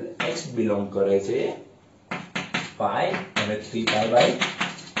 એટલે x બિલોંગ કરે છે પાઈ અને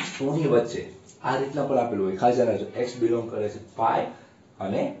 3π/2 ની વચ્ચે આ રીતના પણ આપેલું હોય ખાસ ધ્યાન રાખજો x બિલોંગ કરે છે પાઈ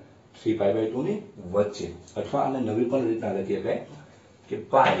અને 3π/2 ની વચ્ચે અથવા આને નવી પણ રીતના લખી શકાય કે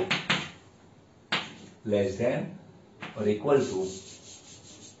પાઈ less than or equal to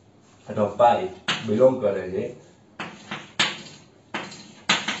અથવા પાઈ બિલોંગ કરે છે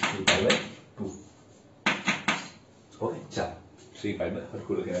 3π/2 ઓકે ચાલો 3π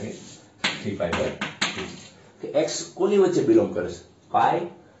હરખું લખી નાખીએ 3π/2 કે x કોની વચ્ચે બિલોંગ કરે છે પાઈ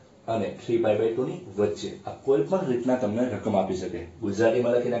અને 3π/2 ની વચ્ચે આ કોઈ પણ રીતના તમને રકમ આપી શકે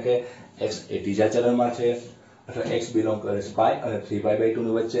ગુજરાતીમાં લખી નાખે x એ ત્રીજા ચરણમાં છે અથવા x બિલોંગ કરે છે પાઈ અને 3π/2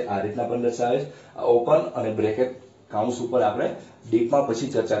 ની વચ્ચે આ રીતના પણ દર્શાવે છે આ ઓપન અને બ્રેકેટ કાઉન્સ ઉપર આપણે ડીપમાં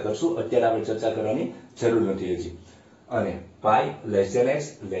પછી ચર્ચા કરશું અત્યારે આપણે ચર્ચા કરવાની જરૂર નથી હજી અને પાઈ less than x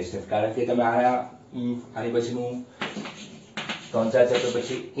less than, કારણ કે તમે આની પછીનું 3-4 ચેપ્ટર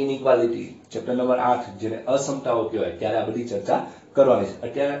પછી ઇનઇક્વાલિટી ચેપ્ટર નંબર 8 જેને અસમતાઓ કહેવાય ત્યારે આ બધી ચર્ચા કરવાની છે.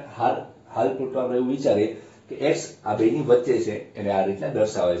 અત્યારે હાલ પૂરતું આપણે એવું વિચારીએ કે x આ બેની વચ્ચે છે એને આ રીતના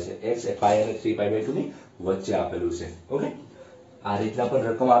દર્શાવે છે. x એ પાઈ અને 3π/2 ની વચ્ચે આપેલું છે. ઓકે, આ રીતના પણ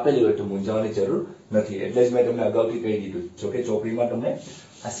રકમ આપેલી હોય તો મૂંઝાવાની જરૂર નથી. એટલે જ મેં તમને અગાઉથી કહી દીધું. જો કે ચોપડીમાં તમને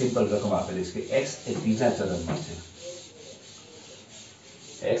આ સિમ્પલ રકમ આપેલી છે કે x એ ત્રીજા ચરણમાં છે.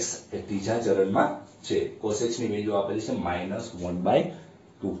 x એ ત્રીજા ચરણમાં છે. cos x ની વેલ્યુ આપેલી છે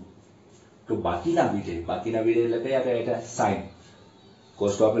 -1/2. તો બાકીના વિધેય એટલે કયા હતા? sin.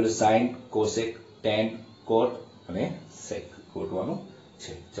 cos તો આપેલું sin, cosec, tan, cot અને sec ગોતવાનું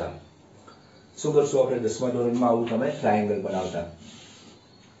છે. ચાલો શું કરશું આપણે? 10મા ધોરણમાં આવું તમે ટ્રાયેંગલ બનાવતા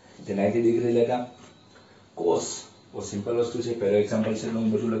તે 90 ડિગ્રી લેતા. cos સિમ્પલ વસ્તુ છે. પહેલો એક્ઝામ્પલ છે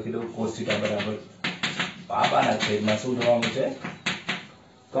હું બધું લખી દઉં. cos θ બરાબર પાપાના છેદમાં શું થવાનું છે?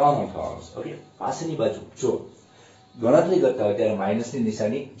 કર્ણ થવાનું છે. ઓકે, પાછળની બાજુ જો ગણતરી કરતા હોય ત્યારે માઇનસની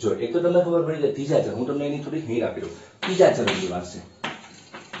નિશાની જો. એક તો તમને ખબર પડી કે ત્રીજા ચરણ, હું તમને એની થોડી હિન્ટ આપી દઉં. ત્રીજા ચરણની વાત છે.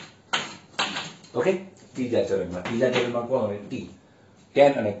 ઓકે, ત્રીજા ચરણમાં કોણ હોય? t.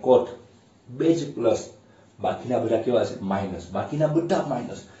 tan અને cot બે જ પ્લસ, બાકીના બધા કેવા છે? માઇનસ. બાકીના બધા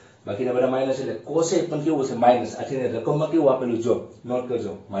માઇનસ એટલે cosec પણ કેવું છે? માઇનસ. આથી રકમમાં કેવું આપેલું? જો નોટ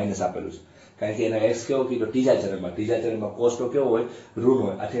કરજો, માઇનસ આપેલું છે. કારણ કે એના x કેવો કીધો? ત્રીજા ચરણમાં cos તો કેવો હોય? ઋણ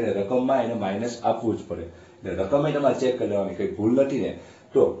હોય. આથી રકમમાં એને માઇનસ આપવું જ પડે. એટલે રકમ તમારે ચેક કરી લેવાની, કઈ ભૂલ નથી ને.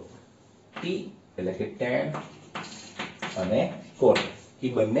 તો t એટલે કે tan અને cot એ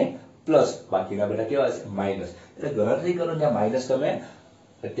બંને પ્લસ, બાકીના બધા કેવા છે? માઇનસ. એટલે ગણતરી કરો ત્યાં માઇનસ તમે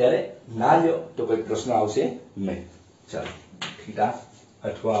અત્યારે ના લ્યો તો કોઈ પ્રશ્ન આવશે નહીં. ચાલો થીટા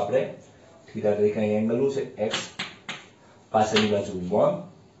અથવા આપણે થીટા તરીકે અહીં એંગલનું છે x, પાછળની બાજુ 1,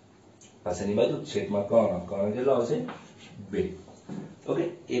 પાછળની બાજુ છેદમાં કર્ણ કેટલો આવશે? 2. ઓકે,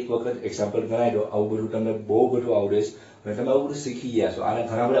 એક વખત એક્ઝામ્પલ ગણાવી દો. આવું બધું તમને બહુ બધું આવડે છે અને તમે આવું બધું શીખી ગયા છો. આને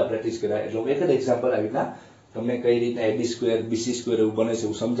ઘણા બધા પ્રેક્ટિસ કર્યા એટલે એક જ એક્ઝામ્પલ આવી રીતના તમને કઈ રીતના ab² bc² એવું બને છે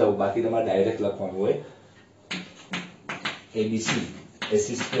એવું સમજાવું. બાકી તમારે ડાયરેક્ટ લખવાનું હોય abc ac²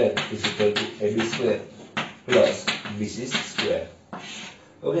 ab² plus bc².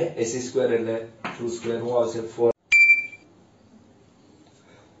 Okay, ac² એટલે 2² શું આવશે? 4.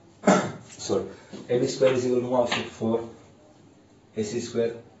 સોરી, ab² શું આવશે? 4. ac²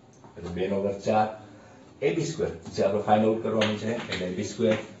 એટલે 2/4. ab² જે આપણે ફાઇન્ડ આઉટ કરવાનું છે એટલે ab²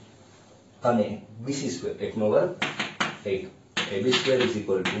 અને bc² 1/8. ab² 4 - 1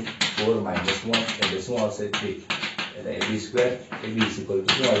 એટલે શું આવશે? 3. એટલે ab² ab શું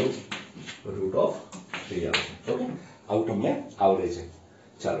આવ્યું? √3 આવશે. ઓકે, આવું તમને આવડે છે.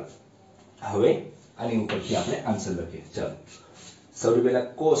 ચાલો હવે આની ઉપરથી આપણે આન્સર લખીએ. ચાલો સૌથી પહેલા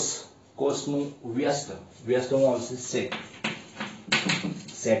cos નું વ્યસ્ત શું આવશે?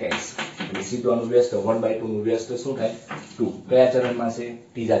 sec x. એટલે સીધું આનું વ્યસ્ત 1/2 નું વ્યસ્ત શું થાય? 2. કયા ચરણમાં છે?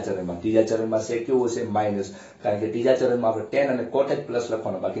 ત્રીજા ચરણમાં sec કેવું હશે? માઇનસ. કારણ કે ત્રીજા ચરણમાં આપણે tan અને cot જ પ્લસ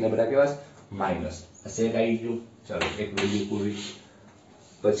લખવાનો, બાકીના બધા કેવા છે? માઇનસ. sec આવી ગયું. ચાલો એક વેલ્યુ પૂરી.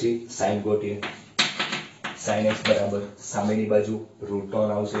 પછી sin ગોતીએ. sin x બરાબર સામેની બાજુ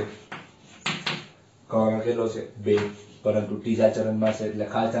 √3 આવશે. કર્ણ કેટલો છે? 2. પરંતુ ત્રીજા ચરણમાં છે એટલે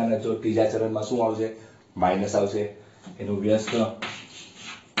ખાસ ધ્યાન રાખજો. ત્રીજા ચરણમાં શું આવશે? માઇનસ આવશે. એનું વ્યસ્ત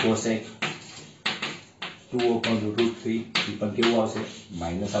cosec 2/√3 એ પણ કેવું આવશે?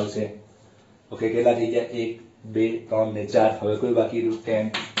 માઇનસ આવશે. ઓકે, કેટલા થઈ ગયા? 1 2 3 ને 4. હવે કોઈ બાકી રહ્યું?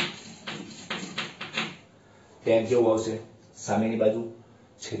 tan કેવું આવશે? સામેની બાજુ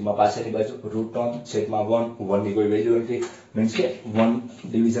છેદમાં પાછળની બાજુ √3 છેદમાં 1 ની કોઈ વેલ્યુ નથી. મીન્સ કે 1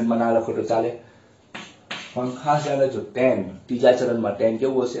 ડિવિઝનમાં ના લખો તો ચાલે. પણ ખાસ યાદ રાખજો, tan ત્રીજા ચરણમાં tan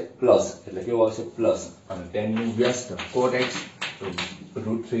કેવું હશે? પ્લસ. એટલે કેવું આવશે? પ્લસ. અને tan નું વ્યસ્ત cot x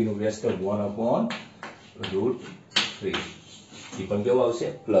 √3 નું વ્યસ્ત 1/√3 એ પણ કેવું આવશે?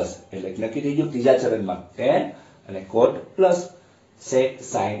 પ્લસ. એટલે નક્કી થઈ ગયું ત્રીજા ચરણમાં tan અને cot plus sec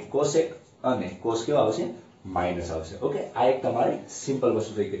sin cosec અને cos કેવા આવશે? માઇનસ આવશે. ઓકે, આ એક તમારી સિમ્પલ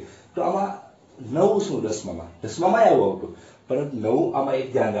વસ્તુ થઈ ગઈ. તો આમાં નવું શું? 10માં એવું આવતું, પરંતુ નવું આમાં એક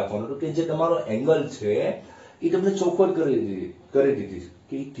ધ્યાન રાખવાનું હતું કે જે તમારો એંગલ છે એ તમને ચોખવટ કરી દીધી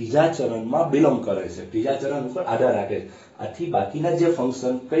કે ત્રીજા ચરણમાં બિલોંગ કરે છે, ત્રીજા ચરણ ઉપર આધાર રાખે છે. આથી બાકીના જે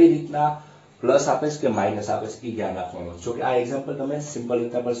ફંક્શન કઈ રીતના પ્લસ આપે છે કે માઇનસ આપે છે એ ધ્યાન રાખવાનું. જો કે આ એક્ઝામ્પલ તમે સિમ્પલ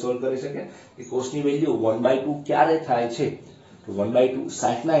રીતના પણ સોલ્વ કરી શકે કે કોસની વેલ્યુ 1/2 ક્યારે થાય છે? તો 1/2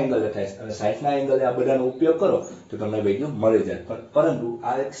 60 ના એંગલે થાય છે અને 60 ના એંગલે આ બધાનો ઉપયોગ કરો તો તમને વેલ્યુ મળી જાય. પરંતુ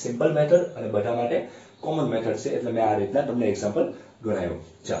આ એક સિમ્પલ મેથડ અને બધા માટે કોમન મેથડ છે એટલે મેં આ રીતના તમને એક્ઝામ્પલ ગણાવ્યો.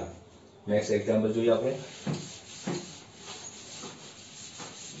 ચાલો નેક્સ્ટ એક્ઝામ્પલ જોઈએ આપણે.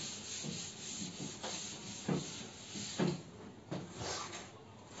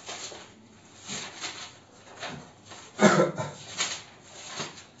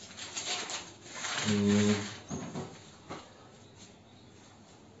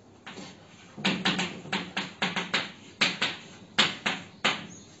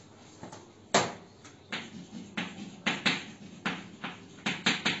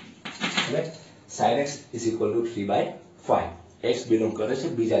 એટલે sin x = 3/5 x બિલોંગ કરે છે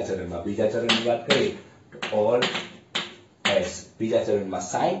બીજા ચરણમાં ની વાત કરીએ તો ઓલ x બીજા ચરણમાં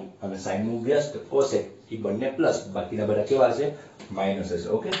sin અને sin નું વ્યસ્ત cosec એ બંને પ્લસ બાકીના બધા કેવા છે માઈનસ હશે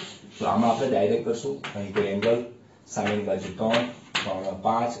ઓકે તો આમાં આપણે ડાયરેક્ટ કરશું અહીં કોઈ એંગલ સામેની બાજુ 3 3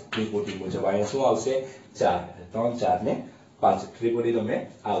 5 ત્રિપુટી મુજબ અહીંયા શું આવશે 4 3 4 ને 5 ત્રિપુટી તમને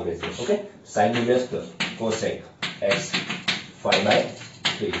આવડે છે ઓકે sin નું વ્યસ્ત cosec x 5/3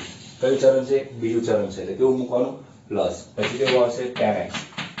 કયું ચરણ છે બીજું ચરણ છે એટલે કેવું મૂકવાનું પ્લસ પછી કેવું આવશે tan x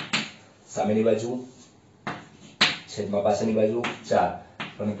સામેની બાજુ છેદમાં પાછળની બાજુ 4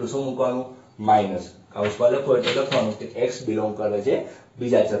 પરંતુ શું મૂકવાનું માઈનસ કાઉન્સમાં લખો એટલે લખવાનું કે x બિલોંગ કરે છે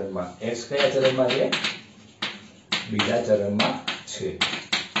બીજા ચરણમાં x કયા ચરણમાં છે બીજા ચરણમાં છે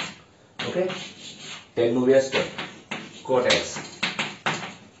ઓકે tan નું વ્યસ્ત cot x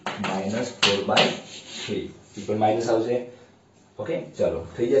 -4/3 ઈ પણ માઈનસ આવશે ઓકે ચલો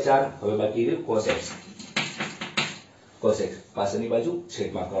થઈ ગયા 4 હવે બાકી રહ્યું cos x પાછળની બાજુ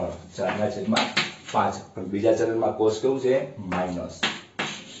છેદમાં 3 4 ના છેદમાં 5 પણ બીજા ચરણમાં cos કેવું છે માઈનસ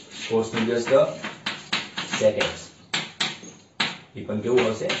cos નું વ્યસ્ત sec x ઈ પણ કેવું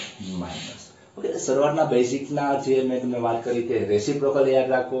હશે માઈનસ ઓકે શરૂઆતના બેઝિકના જે મેં તમને વાત કરી કે રેસિપ્રોકલ યાદ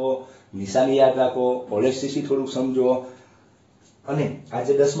રાખો નિશાની યાદ રાખો પોલેસ્ટિસિટી થોડુંક સમજો અને આ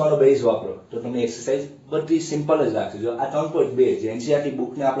જે 10માનો બેઝ વાપરો તો તમને એક્સરસાઇઝ બધી સિમ્પલ જ રાખજો જો આ 3.2 જે એનસીઈઆરટી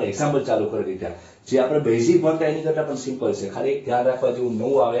બુકને આપણે એક્ઝામ્પલ ચાલુ કરી દીધા જે આપણે બેઝિક ભણતા એની કરતા પણ સિમ્પલ છે ખાલી ધ્યાન રાખવા જેવું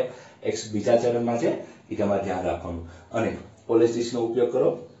નવું આવે x બીજા ચરણમાં છે એ તમારે ધ્યાન રાખવાનું અને પોલેસ્ટિસિટીનો ઉપયોગ કરો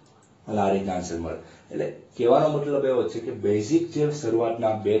અને આ રીતના આન્સર મળે એટલે કહેવાનો મતલબ એવો છે કે બેઝિક જે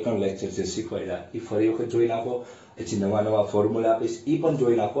શરૂઆતના 2-3 લેક્ચર જે શીખવાડ્યા એ ફરી વખત જોઈ નાખો પછી નવા ફોર્મ્યુલા આપીશ એ પણ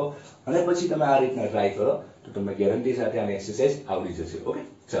જોઈ નાખો અને પછી તમે આ રીતના ટ્રાય કરો તો તમને ગેરંટી સાથે આની એક્સરસાઇઝ આવડી જશે ઓકે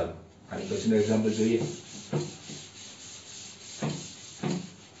ચાલો આની પછીનો એક્ઝામ્પલ જોઈએ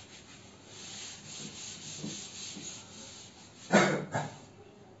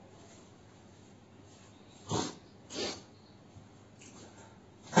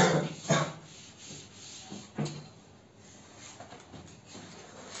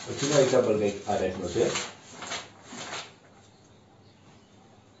પછીનો એક્ઝામ્પલ કંઈક આ ટાઈપનો છે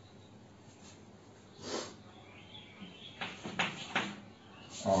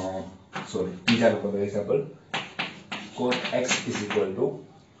ત્રીજા નંબરનો એક્ઝામ્પલ cos x =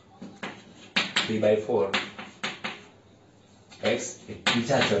 3/4 x એ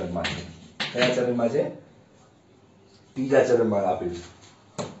ત્રીજા ચરણમાં છે કયા ચરણમાં છે ત્રીજા ચરણમાં આપેલું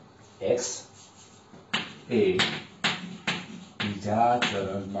x એ ત્રીજા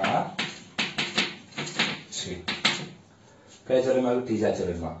ચરણમાં છે કયા ચરણમાં આવ્યું ત્રીજા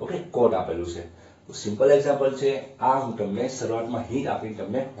ચરણમાં ઓકે કોટ આપેલું છે સિમ્પલ એક્ઝામ્પલ છે આ હું તમને શરૂઆતમાં હિન્ટ આપીને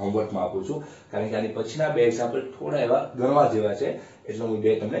તમને હોમવર્કમાં આપું છું કારણ કે આની પછીના 2 એક્ઝામ્પલ થોડા એવા ગણવા જેવા છે એટલે હું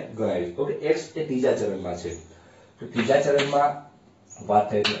 2 તમને ગણાવીશ ઓકે x એ ત્રીજા ચરણમાં છે તો ત્રીજા ચરણમાં વાત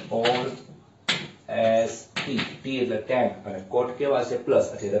થાય છે ઓલ s t t એટલે tan અને cot કેવા છે પ્લસ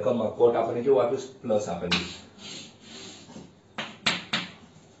એટલે રકમમાં cot આપણને કેવું આપ્યું પ્લસ આપેલું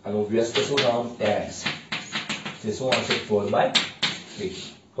આનું વ્યસ્ત શું થવાનું tan x જે શું આવશે 4/3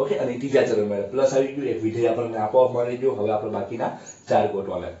 ઓકે અને ત્રીજા ચરણમાં પ્લસ આવી ગયું એક વિધેય આપણને આપોઆપ મળી ગયું હવે આપણે બાકીના 4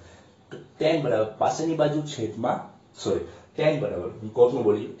 ગોતવાના તો tan બરાબર પાછળની બાજુ છેદમાં tan બરાબર કોટનું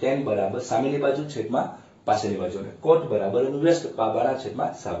બોલ્યું tan બરાબર સામેની બાજુ છેદમાં પાછળની બાજુ અને કોટ બરાબર એનું વ્યસ્ત બારા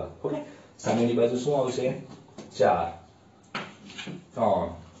છેદમાં સાબા ઓકે સામેની બાજુ શું આવશે 4 3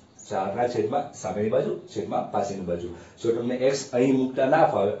 4 ના છેદમાં સામેની બાજુ છેદમાં પાછળની બાજુ જો તમને x અહીં મૂકતા ના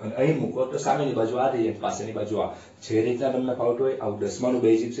ફાવે અને અહીં મૂકો તો સામેની બાજુ આ થઈ જાય પાછળની બાજુ આ જે રીતના તમને ફાવતું હોય આવું 10માનું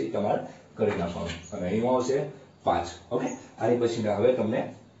બેઝિક છે એ તમારે કરી નાખવાનું અને અહીં આવશે 5 ઓકે આની પછી હવે તમને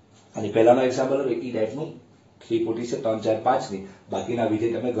આની પહેલાનો એક્ઝામ્પલ હોય એ ટાઈપનું ત્રિપુટી છે 3 4 5 ની બાકીના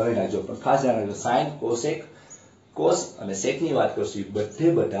વિધેય તમે ગણી નાખજો પણ ખાસ ધ્યાન રાખજો sin cosec cos અને sec ની વાત કરશું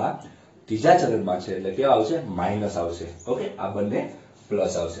બધા ત્રીજા ચરણમાં છે એટલે કેવા આવશે માઈનસ આવશે ઓકે આ બંને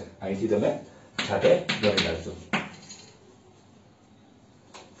પ્લસ આવશે અહીંથી તમે સાથે ગણી નાખજો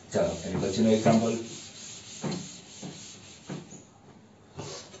ચાલો એની પછીનો એક્ઝામ્પલ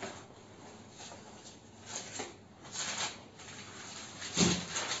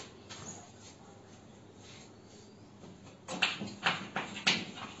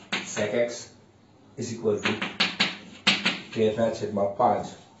sec x = 13/5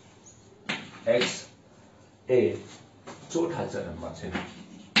 x એ ચોથા ચરણમાં છે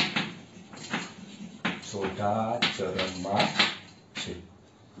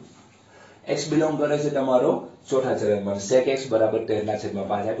x બિલોંગ કરે છે તમારો ચોથા ચરણમાં sec x =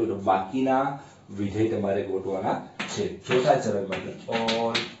 13/5 આપ્યું તો બાકીના વિધેય તમારે ગોતવાના છે ચોથા ચરણમાં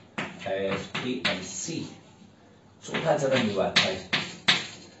all s t and c ચોથા ચરણની વાત થાય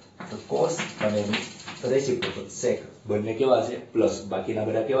તો cos અને એનું રેસિપ્રોકલ sec બંને કેવા છે પ્લસ, બાકીના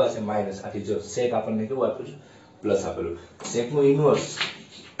બધા કેવા છે માઇનસ. આથી જો sec આપણને કેવું આપ્યું છે પ્લસ આપેલું. sec નું ઇન્વર્સ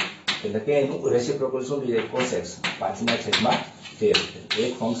એટલે કે એનું રેસિપ્રોકલ શું થઈ જાય cos x 5/13.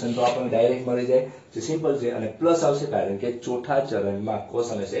 એક ફંક્શન તો આપણને ડાયરેક્ટ મળી જાય જે સિમ્પલ છે, અને પ્લસ આવશે કારણ કે ચોથા ચરણમાં cos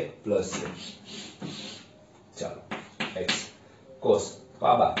અને sec પ્લસ છે. ચાલો x cos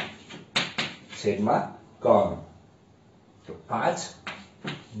બાબા છેદમાં કર્ણ તો 5,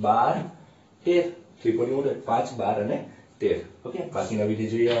 12, 13 ત્રિકોણની ઉડે 5, 12 અને 13. ઓકે, બાકીના વિધિ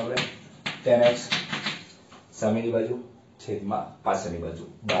જોઈએ આપણે. tan x સામેની બાજુ છેદમાં પાછળની બાજુ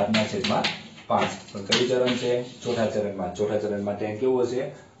 12/5. પણ કયું ચરણ છે ચોથા ચરણમાં. ચોથા ચરણમાં tan કેવું હશે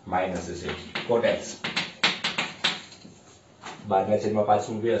માઇનસ હશે. cot x 12/5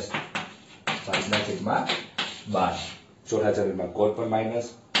 નું વ્યસ્ત 5/12. ચોથા ચરણમાં cot પર માઇનસ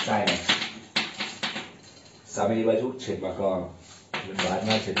sin x સામેની બાજુ છેદમાં કર્ણ એટલે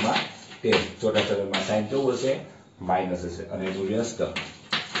 12/13. ચોથા ચરણમાં sin કેવું હશે માઇનસ હશે અને એનું વ્યસ્ત તો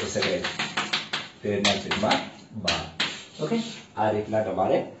સેકન્ડ 13/12. ઓકે, આ રીતના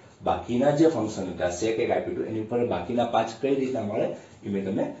તમારે બાકીના જે ફંક્શન હતા sec એક આપ્યું હતું એની ઉપર બાકીના 5 કઈ રીતના મળે એ મેં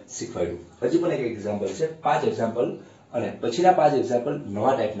તમને શીખવાડ્યું. હજી પણ એક એક્ઝામ્પલ છે. 5 એક્ઝામ્પલ અને પછીના 5 એક્ઝામ્પલ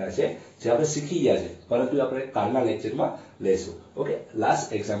નવા ટાઈપના છે જે આપણે શીખી ગયા છે, પરંતુ આપણે કાલના લેક્ચરમાં લેશું. ઓકે, લાસ્ટ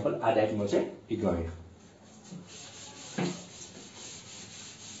એક્ઝામ્પલ આ ટાઈપનો છે એ ગણિત.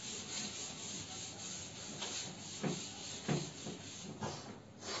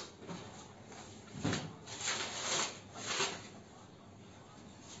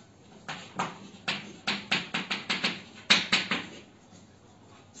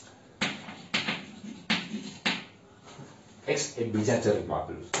 x એ બીજા ચરણમાં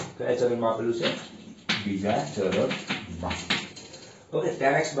આપેલું છે. કયા ચરણમાં આપેલું છે બીજા ચરણમાં. ઓકે,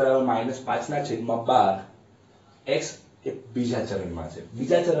 tan x બરાબર -5/12. x એ બીજા ચરણમાં છે.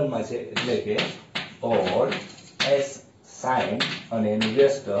 બીજા ચરણમાં છે એટલે કે odd s sin અને એનું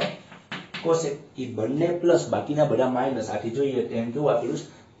વ્યસ્ત cos એ બંને પ્લસ, બાકીના બધા માઇનસ. આથી જોઈએ તેમ કેવું આપેલું છે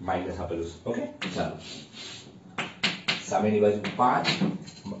માઇનસ આપેલું છે. ઓકે, ચાલો સામેની બાજુ 5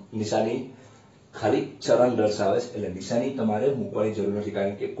 નિશાની ખાલી ચરણ દર્શાવે છે એટલે નિશાની તમારે મૂકવાની જરૂર નથી,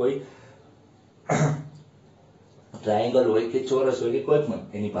 કારણ કે કોઈ ટ્રાયેંગલ હોય કે ચોરસ હોય કે કોઈ પણ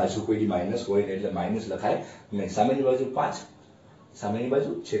એની બાજુ કોઈ માઇનસ હોય ને એટલે માઇનસ લખાય નહીં. સામેની બાજુ 5, સામેની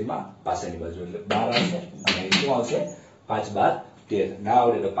બાજુ છેદમાં પાછળની બાજુ એટલે 12 આવશે અને શું આવશે 5/12. ના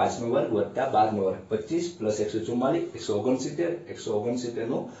આવડે તો 5 નો વર્ગ વત્તા 12 નો વર્ગ 25 પ્લસ 144 169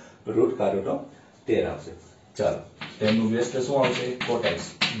 નું રૂટ કાઢો તો 13 આવશે. ચાલો તેમનું વ્યસ્ત શું આવશે cot x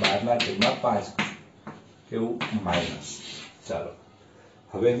 12/5 કેવું માઇનસ. ચાલો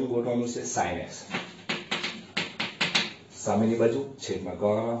હવે શું ગોઠવવાનું છે sin x સામેની બાજુ છેદમાં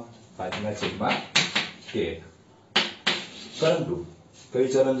કર્ણ 5/13. પરંતુ કયું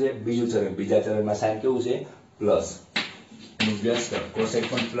ચરણ છે બીજું ચરણ. બીજા ચરણમાં sin કેવું છે પ્લસ, એનું વ્યસ્ત cos x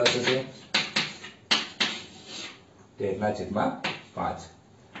પણ પ્લસ હશે 13/5.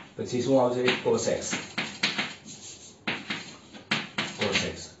 પછી શું આવશે cos x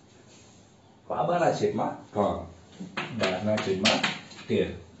બાબાના છેદમાં કર્ણ 12/13.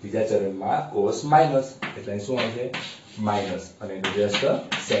 બીજા ચરણમાં cos માઇનસ એટલે શું આવશે માઇનસ અને એનું વ્યસ્ત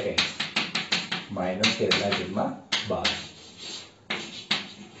સેકન્ડ -13/12.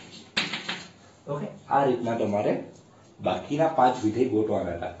 ઓકે, આ રીતના તમારે બાકીના 5 વિધેય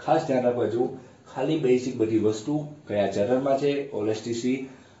ગોઠવાના હતા. ખાસ ધ્યાન રાખજો ખાલી બેઝિક બધી વસ્તુ કયા ચરણમાં છે, ઓલેસ્ટીસી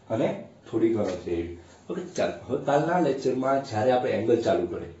અને થોડી ગણતરી એવી. ઓકે, ચાલો હવે કાલના લેક્ચરમાં જ્યારે આપણે એંગલ ચાલુ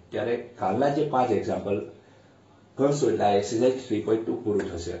કરીએ ત્યારે કાલના જે 5 એક્ઝામ્પલ ગણશો એટલે આ એક્સરસાઇઝ 3.2 પૂરું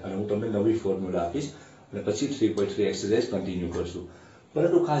થશે અને હું તમને નવી ફોર્મ્યુલા આપીશ અને પછી 3.3 એક્સરસાઇઝ કન્ટિન્યુ કરશું.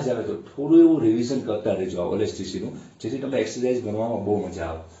 પરંતુ ખાસ ધ્યાન રાખજો થોડું એવું રિવિઝન કરતા રહેજો ઓલેસ્ટીસી નું, જેથી તમને એક્સરસાઇઝ ગણવામાં બહુ મજા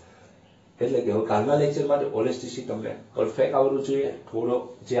આવે. એટલે કે હવે કાલના લેક્ચર માટે ઓલેસ્ટીસી તમને પરફેક્ટ આવડવું જોઈએ. થોડો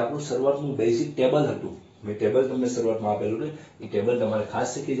જે આપણું શરૂઆતનું બેઝિક ટેબલ હતું, મેં ટેબલ તમને શરૂઆતમાં આપેલું છે, એ ટેબલ તમારે ખાસ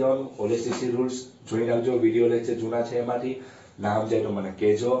શીખી જવાનું. ઓલેસ્ટીસી રૂલ્સ જોઈ રાખજો, વિડીયો લેક્ચર જૂના છે એમાંથી. ના સમજાય તો મને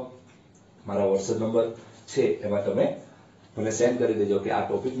કહેજો, મારા વોટ્સએપ નંબર છે એમાં તમે મને સેન્ડ કરી દેજો કે આ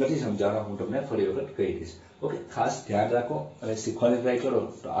ટોપિક નથી સમજાવવાનો, હું તમને ફરી વખત કહી દઈશ. ઓકે, ખાસ ધ્યાન રાખો અને શીખવાની ટ્રાય કરો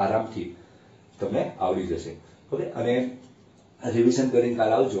તો આરામથી તમને આવડી જશે. ઓકે, અને રિવિઝન કરીને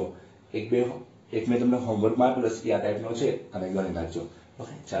કાલ આવજો. એક મેં તમને હોમવર્કમાં આપેલો આ ટાઈપનો છે અને ગણી નાખજો.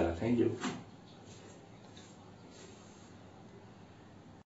 ઓકે, ચાલો, થેન્ક યુ.